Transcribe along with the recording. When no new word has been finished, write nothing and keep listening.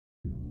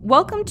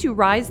Welcome to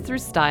Rise Through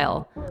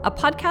Style, a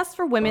podcast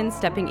for women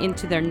stepping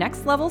into their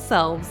next level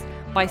selves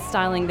by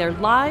styling their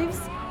lives,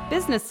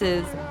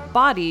 businesses,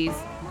 bodies,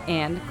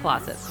 and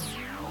closets.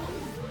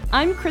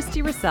 I'm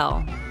Christy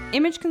Russell,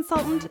 image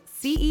consultant,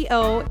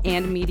 CEO,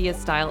 and media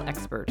style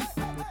expert.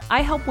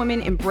 I help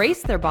women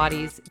embrace their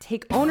bodies,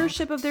 take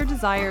ownership of their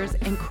desires,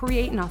 and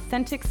create an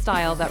authentic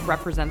style that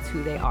represents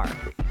who they are.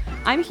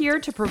 I'm here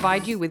to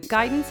provide you with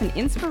guidance and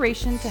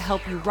inspiration to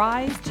help you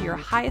rise to your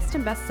highest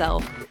and best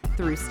self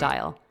through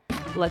style.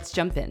 Let's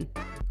jump in.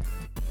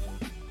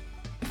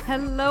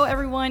 Hello,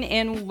 everyone,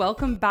 and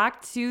welcome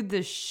back to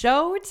the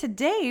show.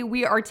 Today,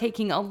 we are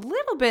taking a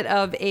little bit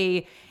of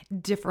a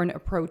different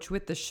approach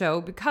with the show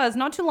because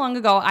not too long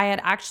ago, I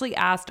had actually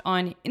asked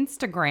on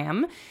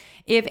Instagram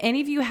if any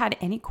of you had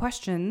any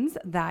questions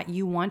that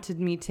you wanted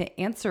me to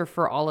answer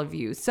for all of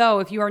you. So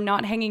if you are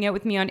not hanging out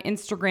with me on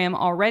Instagram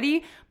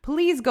already,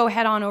 please go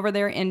head on over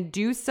there and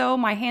do so.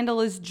 My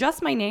handle is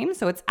just my name,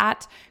 so it's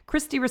at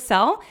Christy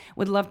Russell.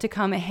 Would love to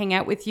come hang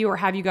out with you, or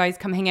have you guys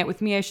come hang out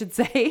with me, I should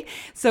say,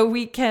 so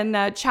we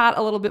can chat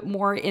a little bit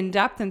more in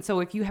depth. And so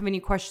if you have any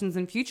questions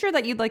in future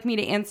that you'd like me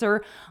to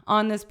answer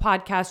on this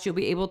podcast, you'll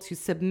be able to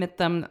submit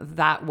them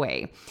that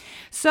way.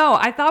 So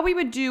I thought we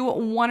would do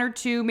one or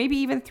two, maybe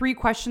even three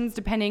questions,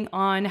 depending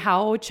on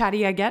how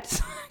chatty I get,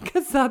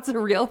 because that's a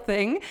real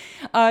thing.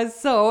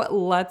 So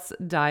let's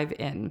dive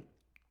in.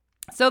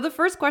 So the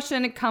first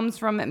question comes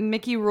from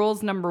Mickey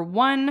Rules number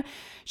 1.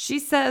 She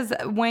says,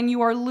 when you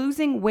are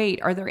losing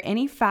weight, are there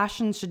any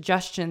fashion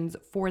suggestions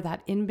for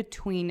that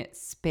in-between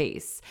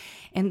space?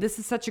 And this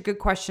is such a good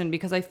question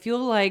because I feel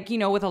like,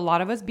 with a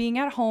lot of us being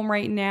at home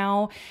right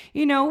now,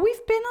 we've been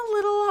a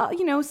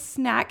little,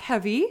 snack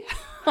heavy.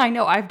 I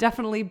know I've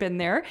definitely been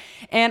there.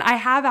 And I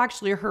have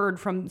actually heard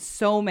from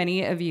so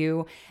many of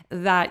you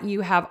that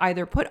you have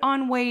either put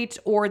on weight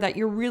or that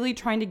you're really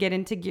trying to get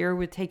into gear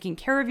with taking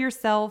care of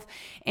yourself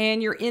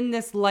and you're in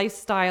this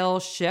lifestyle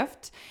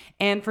shift.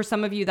 And for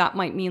some of you, that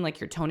might mean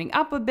like you're toning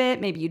up a bit.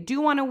 Maybe you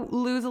do want to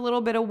lose a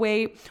little bit of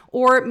weight,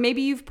 or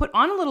maybe you've put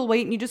on a little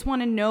weight and you just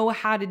want to know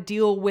how to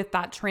deal with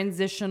that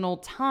transitional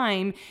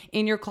time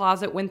in your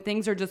closet when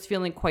things are just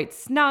feeling quite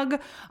snug,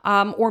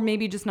 or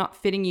maybe just not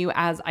fitting you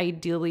as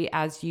ideally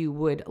as you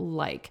would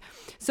like.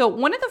 So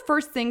one of the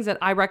first things that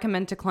I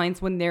recommend to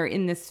clients when they're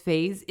in this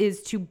phase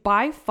is to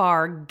by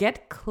far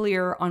get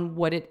clear on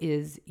what it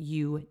is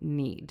you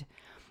need.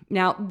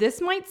 Now,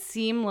 this might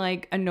seem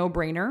like a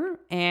no-brainer,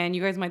 and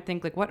you guys might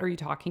think, like, what are you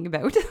talking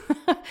about?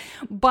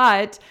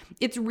 But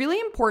it's really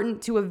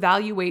important to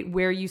evaluate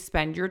where you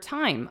spend your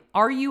time.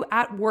 Are you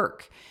at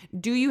work?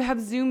 Do you have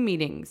Zoom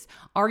meetings?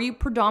 Are you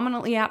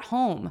predominantly at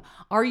home?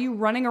 Are you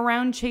running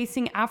around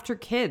chasing after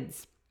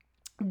kids?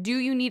 Do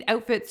you need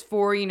outfits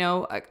for,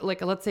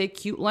 let's say a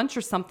cute lunch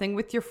or something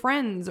with your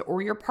friends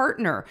or your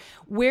partner?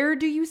 Where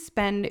do you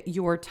spend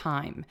your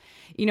time?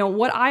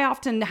 What I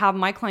often have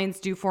my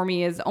clients do for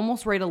me is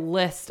almost write a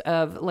list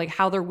of like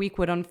how their week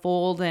would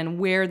unfold and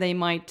where they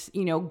might,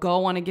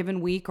 go on a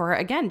given week, or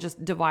again,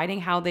 just dividing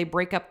how they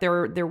break up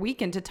their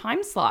week into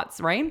time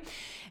slots, right?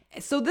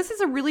 So this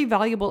is a really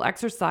valuable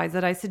exercise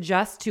that I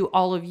suggest to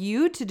all of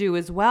you to do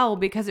as well,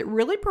 because it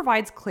really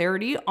provides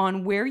clarity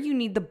on where you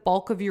need the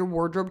bulk of your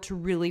wardrobe to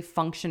really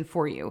function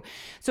for you.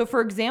 So for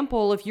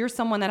example, if you're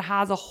someone that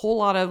has a whole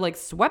lot of like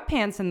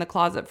sweatpants in the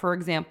closet, for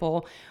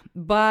example,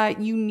 but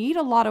you need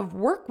a lot of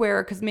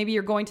workwear because maybe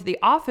you're going to the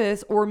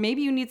office, or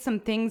maybe you need some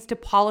things to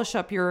polish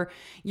up your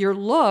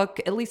look,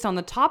 at least on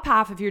the top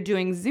half if you're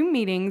doing Zoom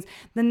meetings,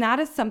 then that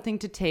is something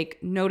to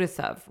take notice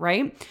of,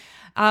 right?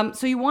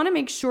 So you want to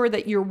make sure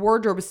that your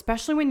wardrobe,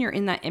 especially when you're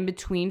in that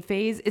in-between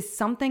phase, is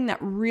something that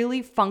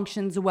really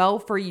functions well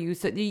for you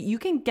so that you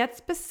can get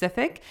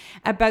specific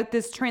about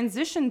this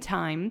transition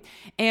time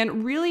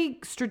and really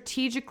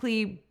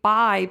strategically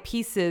buy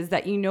pieces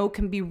that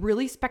can be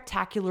really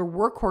spectacular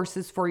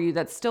workhorses for you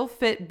that still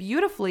fit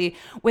beautifully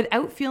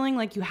without feeling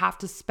like you have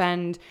to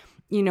spend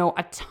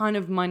a ton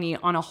of money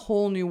on a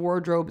whole new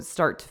wardrobe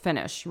start to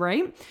finish,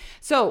 right?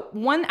 So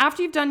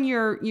after you've done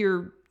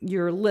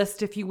your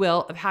list, if you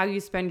will, of how you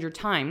spend your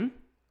time,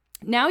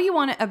 now you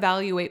want to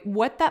evaluate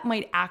what that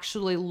might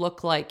actually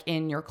look like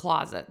in your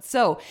closet.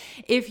 So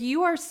if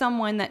you are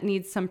someone that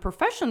needs some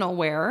professional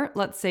wear,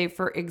 let's say,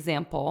 for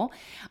example,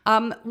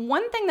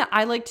 one thing that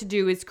I like to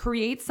do is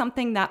create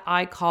something that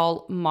I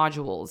call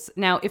modules.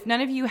 Now, if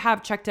none of you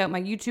have checked out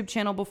my YouTube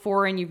channel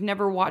before and you've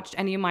never watched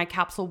any of my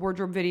capsule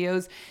wardrobe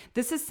videos,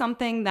 this is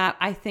something that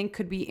I think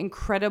could be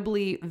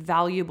incredibly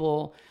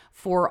valuable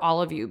for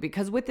all of you,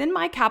 because within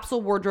my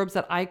capsule wardrobes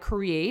that I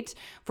create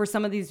for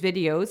some of these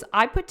videos,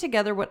 I put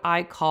together what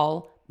I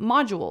call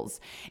modules.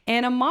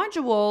 And a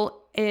module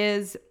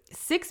is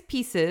 6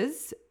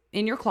 pieces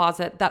in your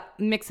closet that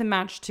mix and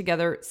match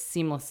together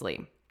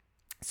seamlessly.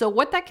 So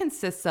what that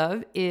consists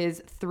of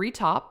is 3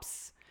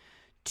 tops,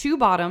 2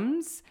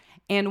 bottoms,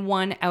 and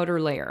one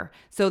outer layer.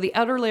 So the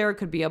outer layer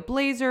could be a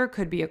blazer,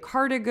 could be a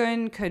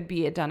cardigan, could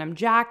be a denim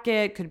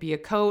jacket, could be a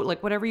coat,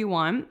 like whatever you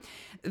want.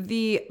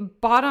 The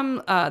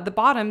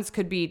bottoms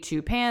could be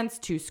 2 pants,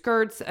 2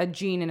 skirts, a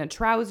jean and a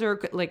trouser,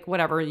 like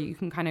whatever. You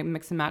can kind of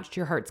mix and match to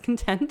your heart's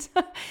content.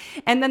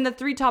 And then the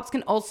 3 tops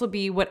can also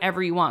be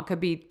whatever you want. Could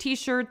be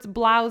t-shirts,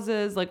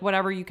 blouses, like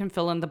whatever, you can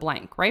fill in the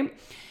blank, right?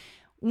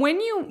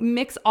 When you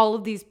mix all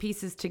of these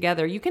pieces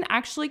together, you can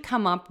actually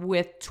come up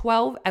with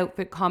 12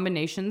 outfit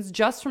combinations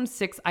just from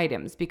 6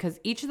 items, because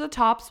each of the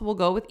tops will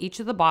go with each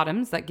of the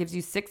bottoms. That gives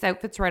you 6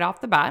 outfits right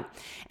off the bat.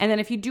 And then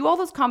if you do all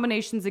those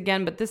combinations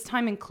again, but this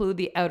time include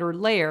the outer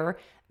layer,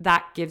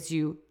 that gives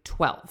you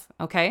 12,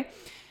 okay?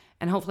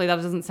 And hopefully that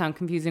doesn't sound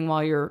confusing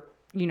while you're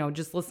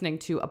just listening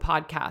to a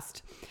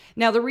podcast.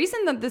 Now, the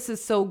reason that this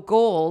is so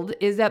gold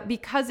is that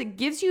because it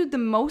gives you the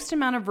most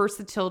amount of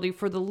versatility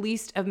for the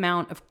least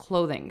amount of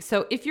clothing.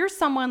 So if you're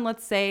someone,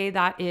 let's say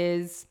that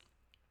is,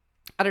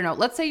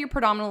 let's say you're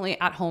predominantly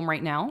at home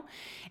right now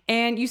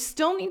and you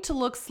still need to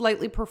look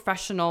slightly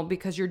professional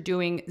because you're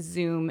doing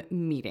Zoom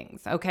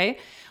meetings, okay?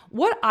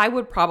 What I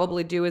would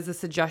probably do as a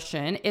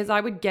suggestion is I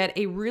would get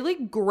a really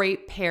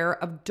great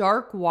pair of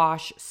dark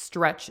wash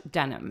stretch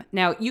denim.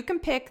 Now, you can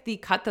pick the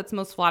cut that's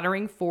most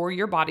flattering for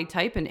your body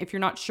type. And if you're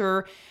not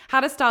sure how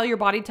to style your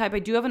body type, I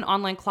do have an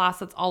online class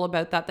that's all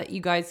about that you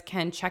guys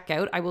can check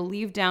out. I will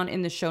leave down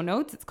in the show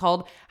notes. It's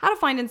called How to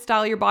Find and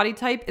Style Your Body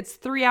Type. It's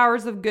 3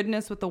 hours of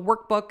goodness with a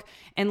workbook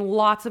and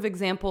lots of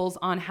examples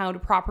on how to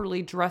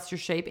properly dress your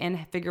shape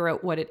and figure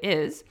out what it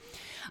is.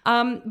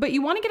 But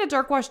you want to get a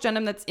dark wash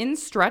denim that's in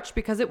stretch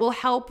because it will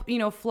help,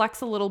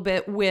 flex a little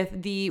bit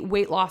with the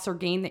weight loss or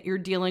gain that you're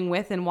dealing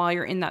with. And while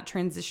you're in that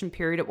transition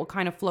period, it will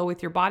kind of flow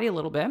with your body a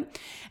little bit.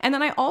 And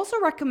then I also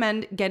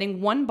recommend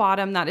getting one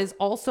bottom that is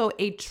also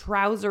a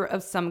trouser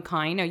of some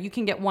kind. Now you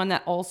can get one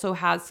that also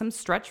has some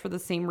stretch for the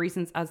same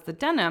reasons as the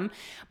denim.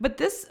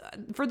 But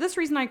for this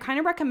reason, I kind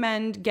of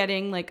recommend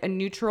getting like a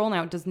neutral.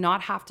 Now it does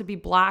not have to be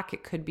black.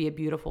 It could be a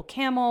beautiful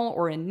camel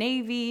or a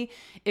navy.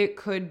 It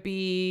could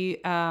be,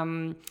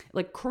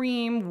 like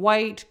cream,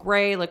 white,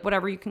 gray, like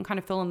whatever, you can kind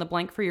of fill in the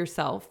blank for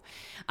yourself.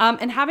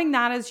 And having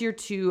that as your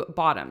 2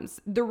 bottoms.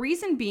 The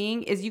reason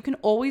being is you can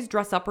always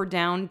dress up or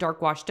down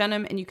dark wash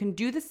denim, and you can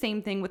do the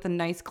same thing with a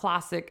nice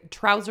classic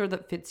trouser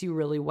that fits you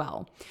really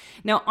well.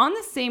 Now, on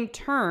the same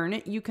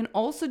turn, you can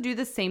also do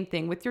the same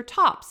thing with your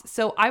tops.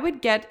 So I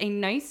would get a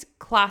nice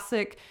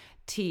classic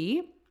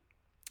tee,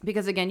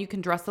 because again, you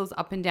can dress those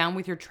up and down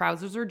with your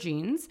trousers or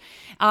jeans.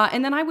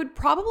 And then I would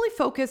probably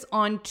focus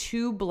on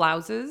 2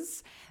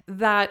 blouses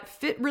that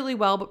fit really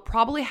well, but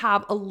probably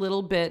have a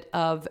little bit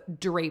of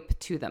drape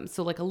to them.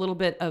 So like a little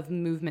bit of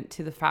movement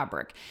to the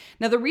fabric.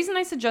 Now, the reason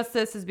I suggest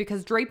this is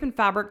because drape and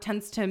fabric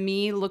tends to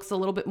me looks a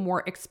little bit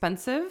more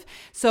expensive.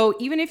 So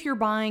even if you're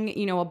buying,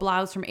 a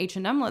blouse from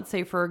H&M, let's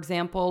say, for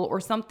example, or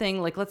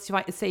something like, let's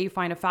say you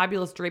find a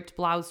fabulous draped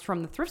blouse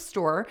from the thrift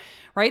store,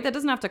 right? That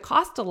doesn't have to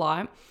cost a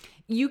lot.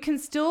 You can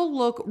still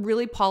look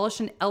really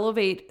polished and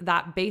elevate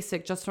that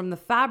basic just from the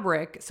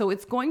fabric. So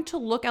it's going to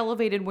look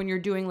elevated when you're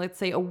doing, let's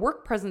say, a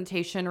work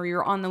presentation or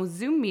you're on those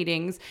Zoom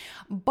meetings.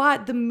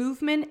 But the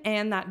movement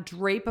and that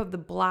drape of the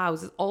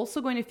blouse is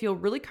also going to feel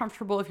really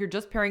comfortable if you're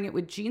just pairing it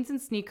with jeans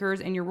and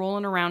sneakers and you're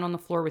rolling around on the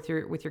floor with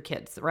your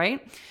kids,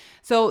 right?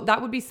 So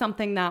that would be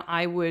something that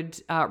I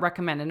would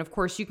recommend. And of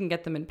course, you can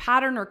get them in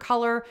pattern or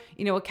color.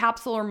 A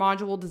capsule or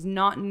module does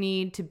not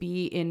need to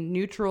be in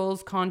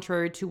neutrals,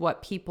 contrary to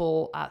what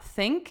people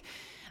think.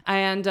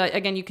 And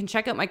again, you can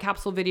check out my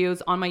capsule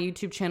videos on my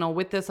YouTube channel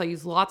with this. I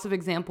use lots of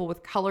example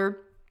with color.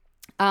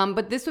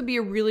 But this would be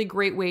a really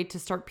great way to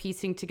start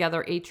piecing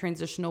together a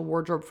transitional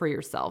wardrobe for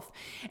yourself.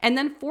 And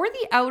then for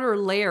the outer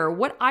layer,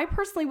 what I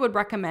personally would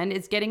recommend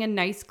is getting a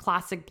nice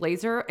classic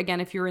blazer.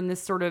 Again, if you're in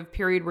this sort of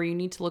period where you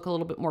need to look a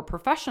little bit more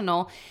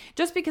professional,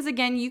 just because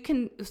again, you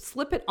can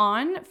slip it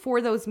on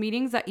for those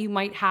meetings that you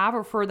might have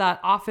or for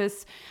that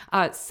office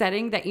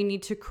setting that you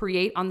need to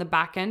create on the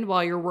back end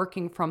while you're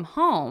working from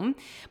home.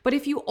 But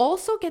if you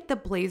also get the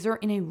blazer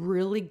in a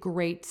really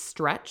great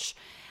stretch,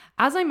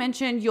 as I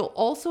mentioned, you'll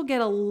also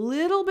get a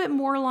little bit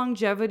more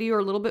longevity or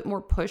a little bit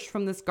more push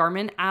from this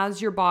garment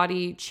as your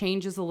body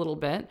changes a little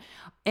bit.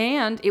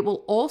 And it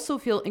will also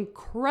feel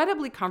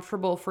incredibly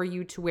comfortable for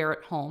you to wear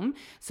at home.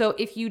 So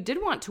if you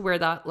did want to wear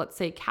that, let's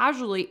say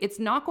casually, it's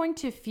not going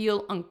to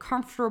feel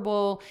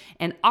uncomfortable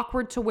and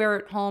awkward to wear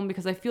at home,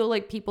 because I feel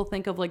like people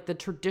think of like the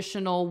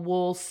traditional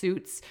wool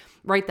suits,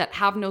 right, that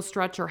have no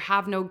stretch or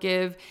have no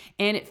give.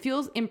 And it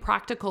feels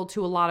impractical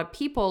to a lot of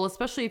people,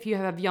 especially if you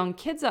have young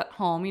kids at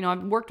home.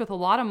 I've worked with a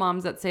lot of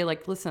moms that say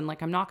like, listen,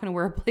 like I'm not going to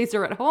wear a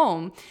blazer at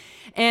home.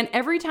 And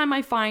every time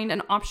I find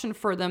an option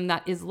for them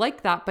that is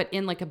like that, but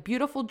in like a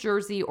beautiful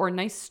jersey or a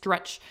nice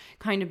stretch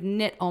kind of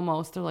knit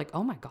almost, they're like,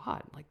 oh my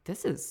God, like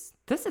this is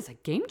a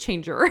game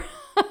changer.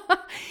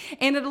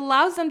 And it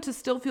allows them to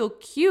still feel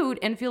cute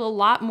and feel a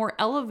lot more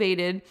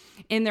elevated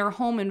in their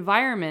home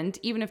environment,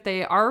 even if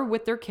they are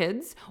with their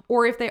kids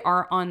or if they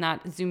are on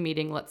that Zoom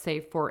meeting, let's say,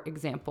 for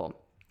example.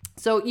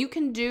 So you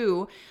can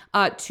do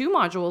 2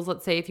 modules,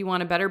 let's say, if you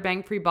want a better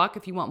bang for your buck,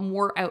 if you want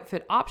more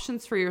outfit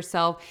options for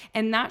yourself,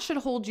 and that should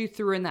hold you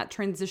through in that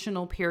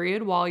transitional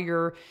period while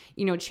you're,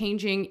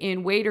 changing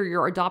in weight or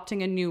you're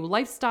adopting a new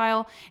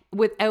lifestyle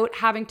without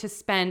having to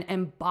spend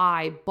and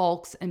buy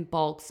bulks and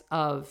bulks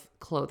of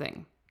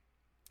clothing.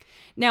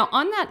 Now,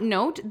 on that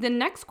note, the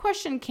next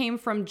question came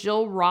from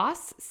Jill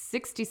Ross,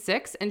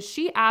 66, and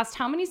she asked,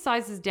 how many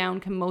sizes down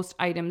can most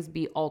items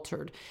be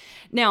altered?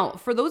 Now,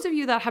 for those of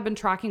you that have been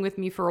tracking with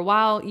me for a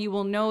while, you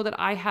will know that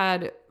I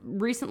had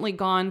recently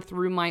gone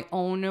through my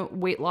own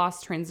weight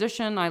loss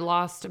transition. I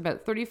lost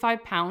about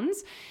 35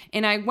 pounds,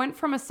 and I went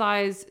from a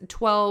size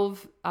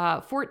 12,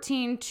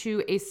 14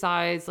 to a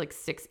size like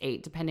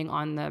 6'8", depending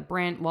on the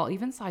brand. Well,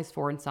 even size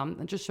 4 in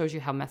some. It just shows you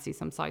how messy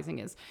some sizing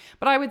is.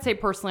 But I would say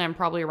personally, I'm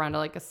probably around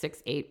like a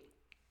 6'8".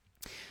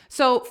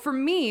 So for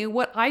me,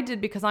 what I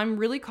did, because I'm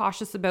really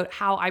cautious about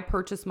how I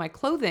purchase my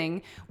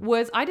clothing,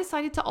 was I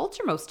decided to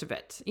alter most of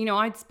it.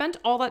 I'd spent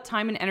all that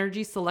time and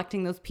energy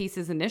selecting those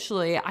pieces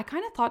initially. I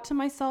kind of thought to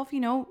myself,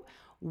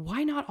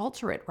 why not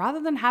alter it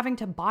rather than having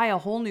to buy a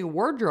whole new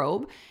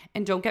wardrobe?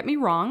 And don't get me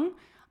wrong,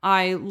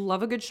 I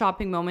love a good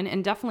shopping moment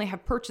and definitely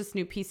have purchased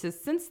new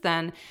pieces since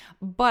then.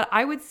 But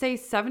I would say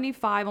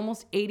 75,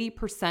 almost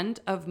 80%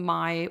 of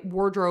my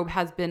wardrobe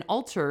has been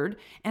altered,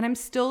 and I'm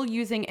still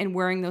using and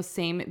wearing those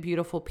same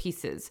beautiful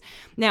pieces.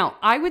 Now,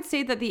 I would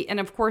say that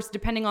and of course,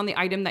 depending on the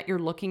item that you're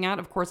looking at,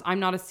 of course, I'm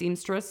not a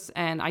seamstress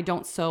and I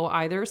don't sew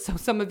either. So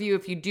some of you,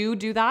 if you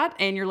do that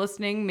and you're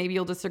listening, maybe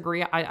you'll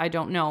disagree. I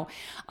don't know.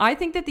 I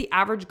think that the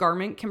average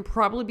garment can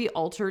probably be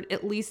altered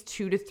at least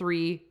 2 to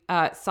 3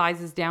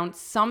 sizes down.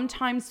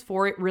 Sometimes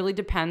 4, it really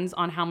depends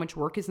on how much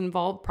work is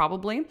involved,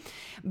 probably.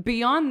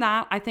 Beyond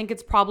that, I think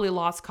it's probably a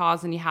lost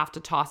cause and you have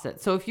to toss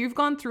it. So if you've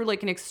gone through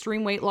like an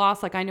extreme weight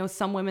loss, like I know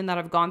some women that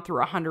have gone through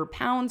 100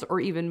 pounds or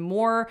even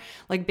more,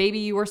 like baby,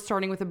 you are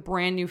starting with a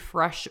brand new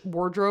fresh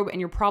wardrobe and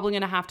you're probably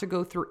going to have to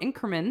go through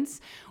increments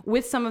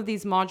with some of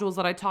these modules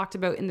that I talked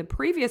about in the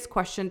previous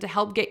question to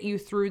help get you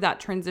through that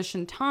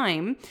transition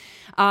time.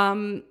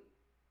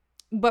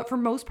 But for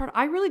most part,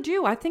 I really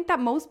do. I think that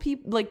most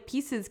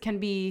pieces can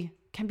be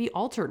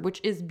altered, which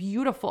is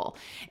beautiful.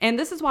 And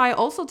this is why I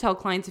also tell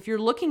clients, if you're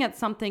looking at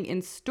something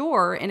in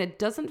store and it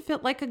doesn't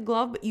fit like a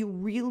glove, but you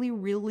really,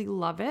 really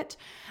love it,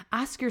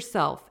 ask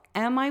yourself,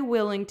 am I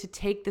willing to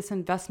take this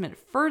investment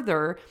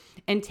further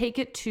and take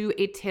it to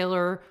a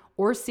tailor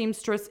or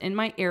seamstress in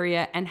my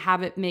area and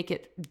have it make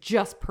it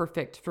just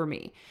perfect for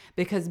me?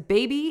 Because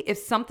baby, if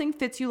something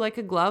fits you like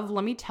a glove,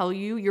 let me tell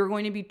you, you're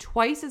going to be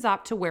twice as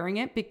apt to wearing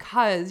it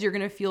because you're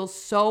going to feel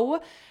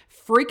so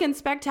freaking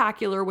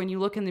spectacular when you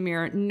look in the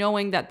mirror,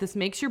 knowing that this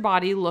makes your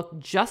body look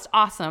just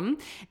awesome.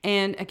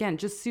 And again,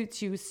 just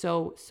suits you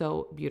so,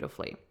 so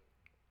beautifully.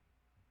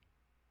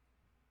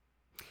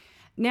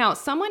 Now,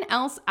 someone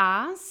else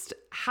asked,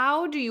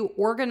 how do you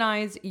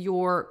organize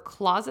your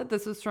closet?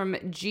 This is from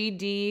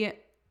GD's,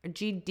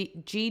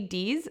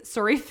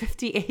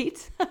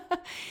 58.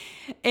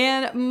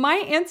 And my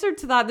answer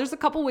to that, there's a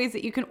couple ways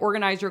that you can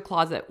organize your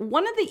closet.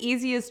 One of the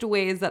easiest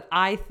ways that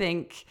I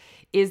think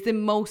is the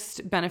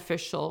most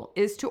beneficial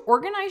is to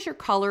organize your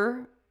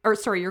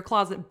your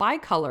closet by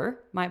color,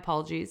 my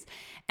apologies,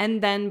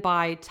 and then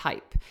by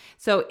type.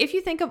 So if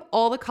you think of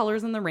all the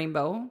colors in the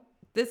rainbow,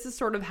 this is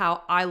sort of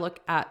how I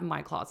look at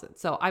my closet.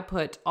 So I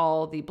put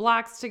all the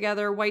blacks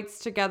together, whites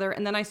together,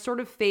 and then I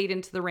sort of fade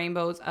into the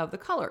rainbows of the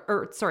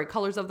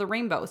colors of the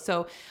rainbow.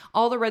 So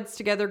all the reds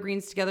together,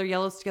 greens together,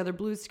 yellows together,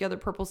 blues together,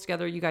 purples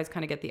together. You guys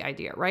kind of get the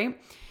idea,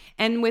 right?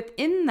 And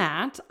within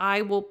that,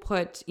 I will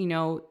put,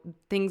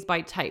 things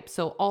by type.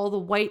 So all the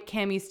white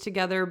camis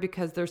together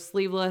because they're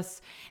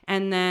sleeveless.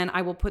 And then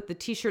I will put the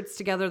t-shirts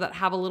together that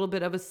have a little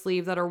bit of a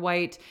sleeve that are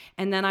white.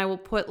 And then I will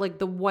put like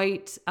the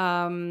white,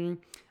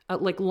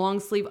 like long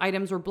sleeve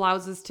items or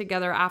blouses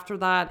together after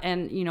that.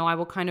 And, I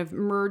will kind of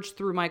merge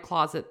through my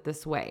closet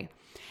this way.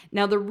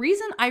 Now, the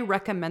reason I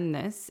recommend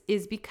this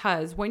is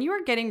because when you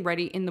are getting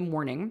ready in the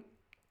morning,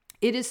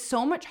 it is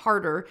so much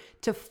harder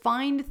to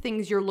find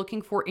things you're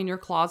looking for in your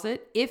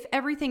closet if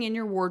everything in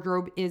your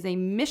wardrobe is a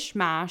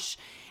mishmash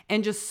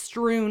and just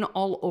strewn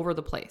all over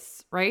the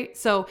place, right?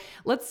 So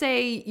let's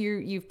say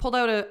you've pulled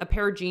out a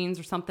pair of jeans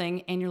or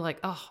something and you're like,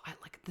 oh, I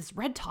like this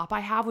red top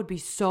I have would be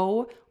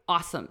so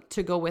awesome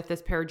to go with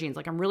this pair of jeans.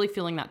 Like I'm really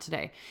feeling that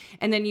today.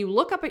 And then you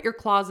look up at your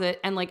closet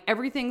and like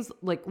everything's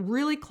like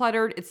really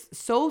cluttered. It's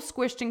so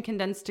squished and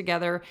condensed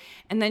together.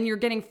 And then you're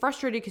getting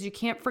frustrated because you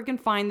can't freaking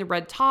find the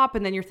red top.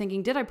 And then you're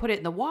thinking, did I put it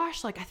in the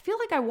wash? Like I feel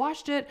like I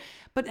washed it,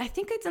 but I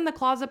think it's in the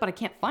closet, but I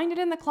can't find it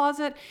in the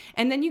closet.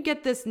 And then you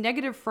get this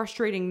negative,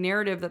 frustrating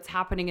narrative that's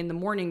happening in the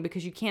morning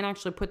because you can't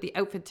actually put the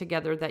outfit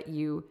together that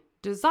you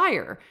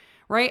desire.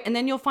 Right? And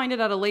then you'll find it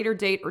at a later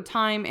date or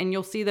time and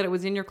you'll see that it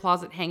was in your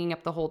closet hanging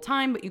up the whole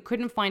time, but you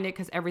couldn't find it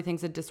because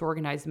everything's a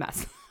disorganized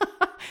mess.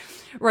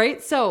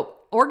 Right? So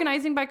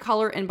organizing by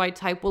color and by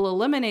type will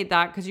eliminate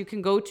that because you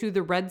can go to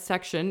the red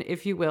section,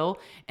 if you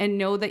will, and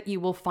know that you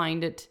will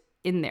find it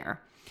in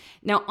there.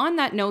 Now, on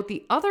that note,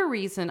 the other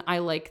reason I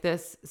like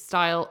this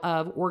style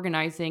of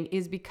organizing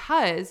is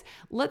because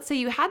let's say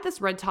you had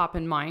this red top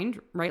in mind,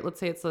 right? Let's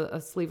say it's a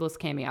sleeveless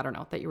cami, I don't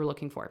know, that you were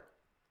looking for.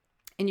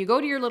 And you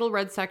go to your little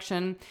red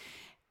section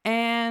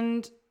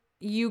and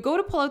you go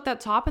to pull out that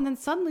top, and then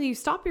suddenly you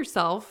stop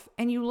yourself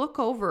and you look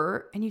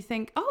over and you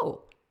think,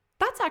 oh,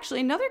 that's actually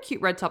another cute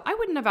red top. I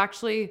wouldn't have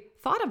actually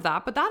thought of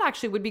that, but that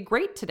actually would be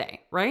great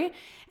today, right?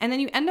 And then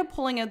you end up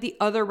pulling out the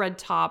other red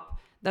top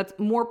that's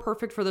more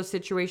perfect for the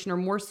situation or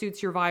more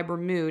suits your vibe or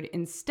mood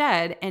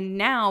instead. And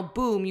now,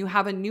 boom, you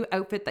have a new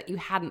outfit that you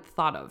hadn't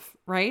thought of,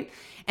 right?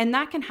 And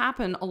that can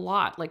happen a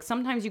lot. Like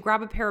sometimes you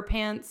grab a pair of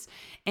pants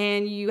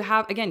and you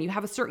have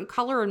a certain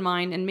color in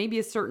mind and maybe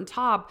a certain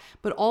top,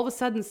 but all of a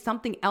sudden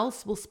something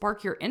else will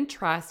spark your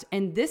interest.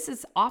 And this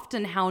is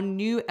often how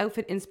new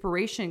outfit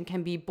inspiration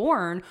can be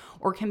born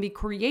or can be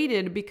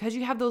created because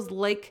you have those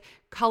like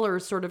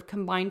colors sort of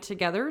combined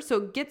together.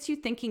 So it gets you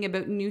thinking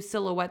about new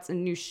silhouettes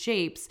and new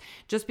shapes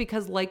just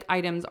because like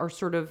items are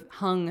sort of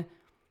hung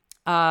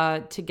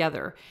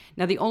together.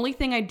 Now, the only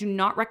thing I do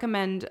not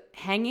recommend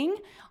hanging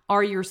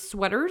are your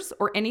sweaters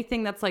or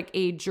anything that's like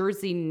a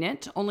jersey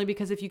knit, only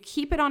because if you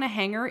keep it on a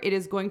hanger, it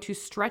is going to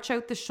stretch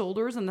out the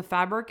shoulders and the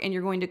fabric and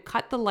you're going to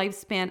cut the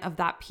lifespan of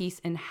that piece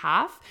in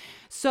half.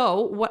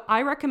 So what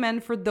I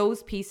recommend for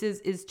those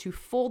pieces is to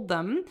fold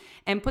them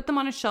and put them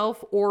on a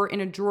shelf or in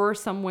a drawer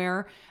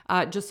somewhere,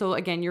 just so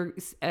again, you're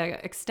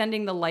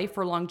extending the life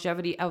or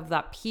longevity of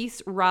that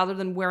piece rather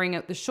than wearing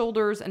out the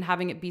shoulders and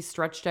having it be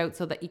stretched out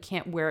so that you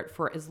can't wear it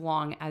for as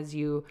long as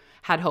you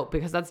had hoped,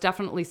 because that's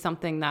definitely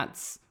something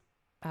that's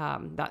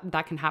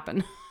that can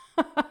happen.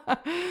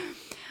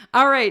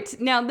 All right.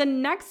 Now, the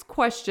next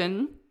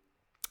question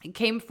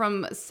came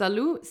from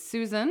Salut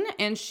Susan,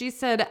 and she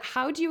said,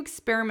 how do you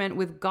experiment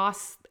with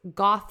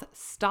goth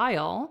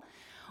style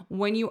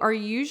when you are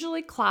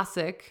usually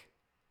classic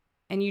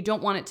and you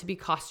don't want it to be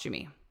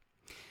costumey?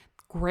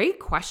 Great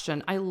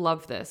question. I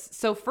love this.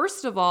 So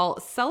first of all,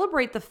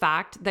 celebrate the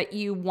fact that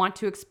you want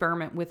to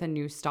experiment with a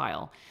new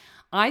style.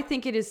 I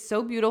think it is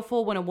so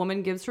beautiful when a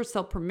woman gives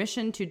herself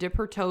permission to dip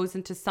her toes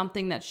into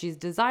something that she's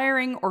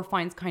desiring or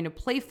finds kind of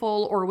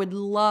playful or would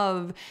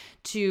love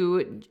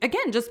to,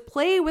 again, just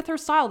play with her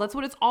style. That's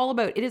what it's all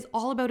about. It is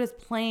all about us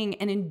playing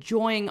and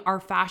enjoying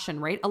our fashion,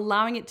 right?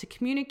 Allowing it to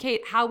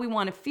communicate how we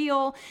want to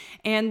feel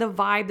and the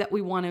vibe that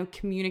we want to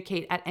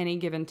communicate at any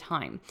given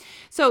time.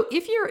 So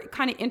if you're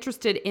kind of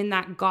interested in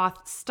that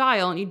goth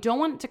style and you don't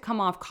want it to come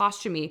off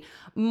costumey,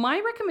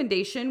 my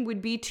recommendation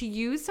would be to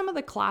use some of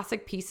the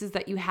classic pieces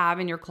that you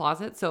have in your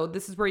closet. So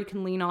this is where you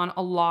can lean on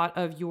a lot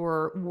of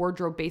your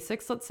wardrobe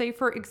basics, let's say,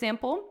 for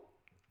example,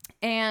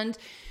 and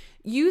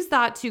use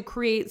that to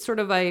create sort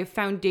of a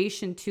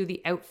foundation to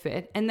the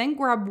outfit, and then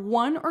grab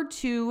one or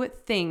two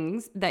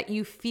things that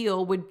you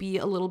feel would be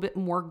a little bit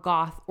more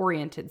goth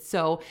oriented.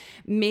 So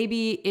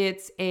maybe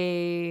it's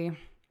maybe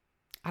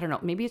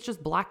it's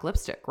just black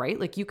lipstick, right?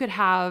 Like you could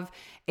have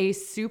a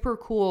super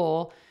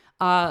cool,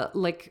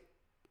 let's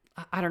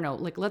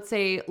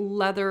say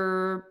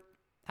leather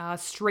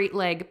straight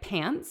leg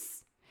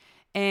pants,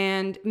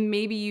 and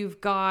maybe you've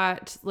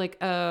got like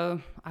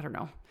white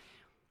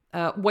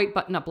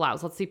button-up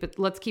blouse. Let's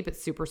keep it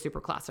super,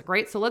 super classic,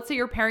 right? So let's say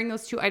you're pairing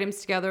those two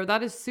items together.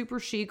 That is super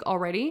chic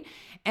already.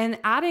 And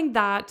adding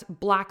that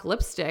black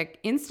lipstick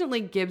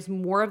instantly gives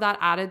more of that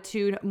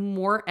attitude,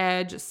 more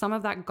edge, some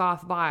of that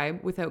goth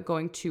vibe without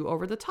going too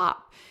over the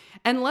top.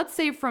 And let's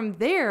say from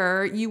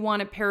there, you want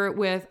to pair it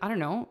with,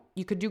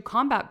 you could do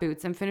combat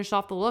boots and finish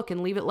off the look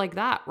and leave it like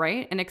that,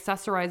 right? And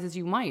accessorize as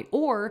you might.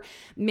 Or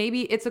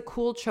maybe it's a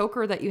cool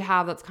choker that you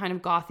have that's kind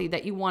of gothy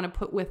that you want to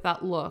put with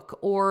that look.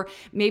 Or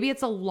maybe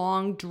it's a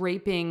long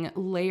draping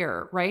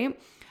layer, right?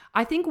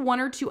 I think one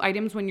or two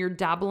items when you're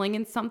dabbling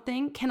in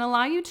something can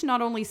allow you to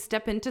not only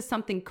step into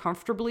something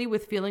comfortably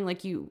without feeling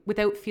like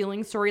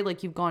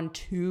you've gone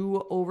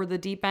too over the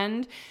deep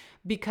end.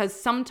 Because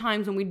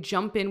sometimes when we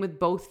jump in with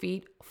both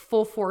feet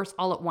full force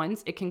all at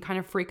once, it can kind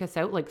of freak us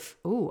out. Like,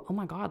 oh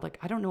my God, like,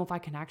 I don't know if I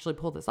can actually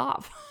pull this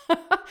off.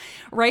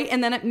 Right?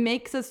 And then it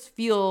makes us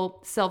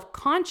feel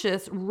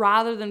self-conscious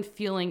rather than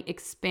feeling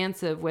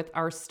expansive with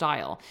our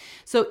style.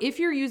 So if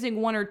you're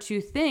using one or two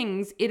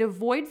things, it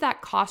avoids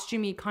that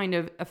costumey kind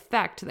of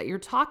effect that you're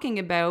talking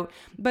about,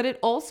 but it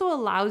also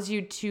allows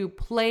you to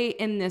play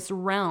in this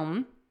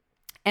realm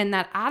and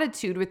that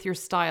attitude with your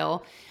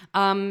style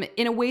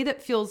in a way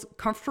that feels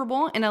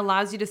comfortable and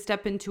allows you to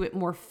step into it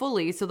more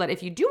fully, so that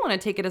if you do want to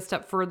take it a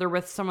step further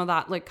with some of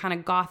that like kind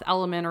of goth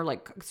element or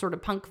like sort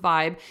of punk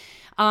vibe,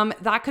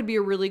 that could be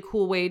a really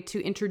cool way to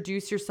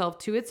introduce yourself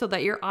to it so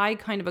that your eye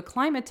kind of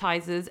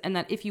acclimatizes, and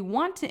that if you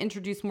want to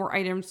introduce more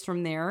items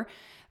from there,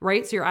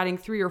 right? So you're adding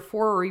 3 or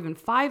 4 or even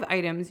 5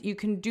 items, you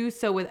can do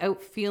so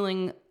without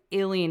feeling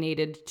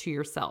alienated to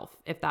yourself,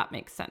 if that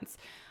makes sense.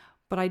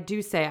 But I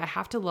do say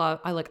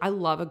I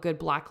love a good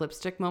black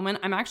lipstick moment.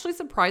 I'm actually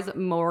surprised that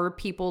more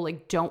people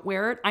don't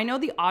wear it. I know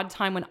the odd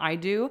time when I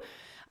do,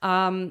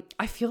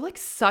 I feel like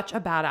such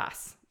a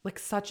badass.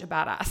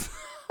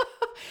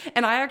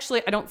 And I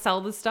don't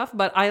sell this stuff,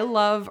 but I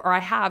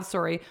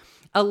have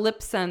a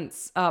Lip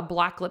Sense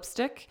black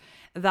lipstick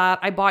that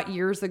I bought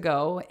years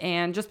ago.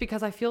 And just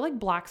because I feel like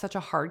black's such a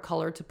hard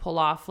color to pull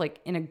off like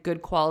in a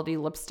good quality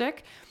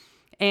lipstick.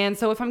 And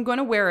so if I'm going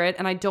to wear it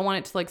and I don't want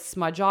it to like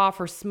smudge off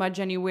or smudge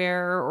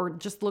anywhere or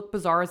just look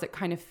bizarre as it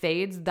kind of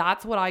fades,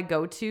 that's what I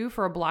go to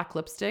for a black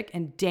lipstick.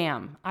 And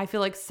damn, I feel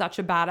like such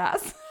a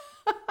badass.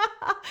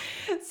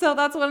 So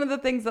that's one of the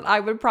things that I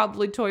would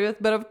probably toy with.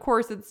 But of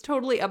course, it's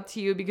totally up to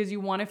you because you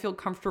want to feel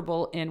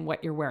comfortable in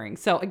what you're wearing.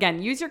 So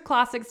again, use your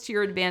classics to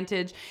your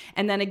advantage.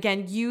 And then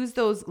again, use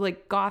those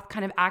like goth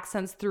kind of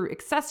accents through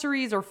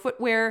accessories or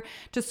footwear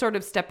to sort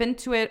of step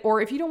into it.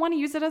 Or if you don't want to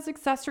use it as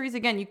accessories,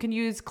 again, you can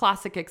use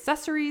classic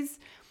accessories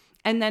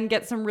and then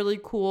get some really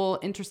cool,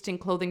 interesting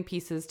clothing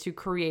pieces to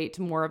create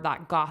more of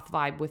that goth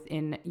vibe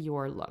within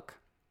your look.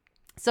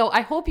 So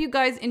I hope you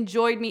guys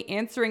enjoyed me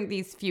answering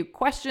these few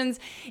questions.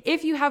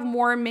 If you have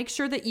more, make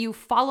sure that you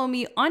follow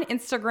me on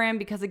Instagram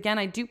because again,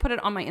 I do put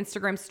it on my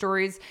Instagram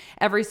stories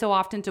every so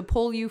often to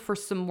poll you for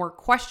some more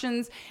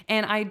questions.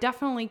 And I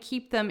definitely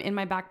keep them in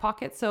my back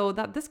pocket so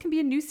that this can be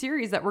a new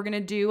series that we're going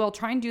to do. I'll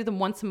try and do them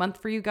once a month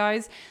for you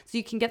guys so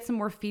you can get some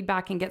more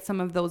feedback and get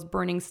some of those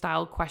burning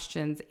style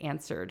questions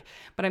answered.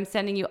 But I'm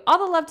sending you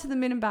all the love to the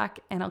moon and back,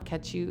 and I'll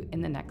catch you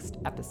in the next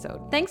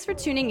episode. Thanks for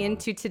tuning in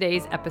to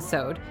today's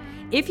episode.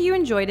 If you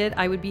enjoyed it,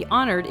 I would be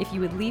honored if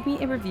you would leave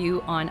me a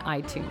review on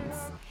iTunes.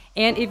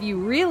 And if you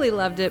really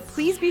loved it,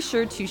 please be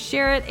sure to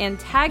share it and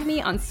tag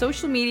me on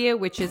social media,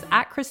 which is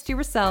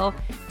 @ChristyRussell,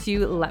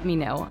 to let me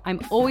know.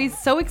 I'm always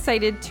so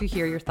excited to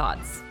hear your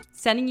thoughts.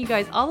 Sending you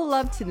guys all the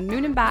love to the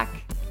moon and back,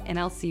 and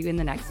I'll see you in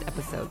the next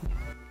episode.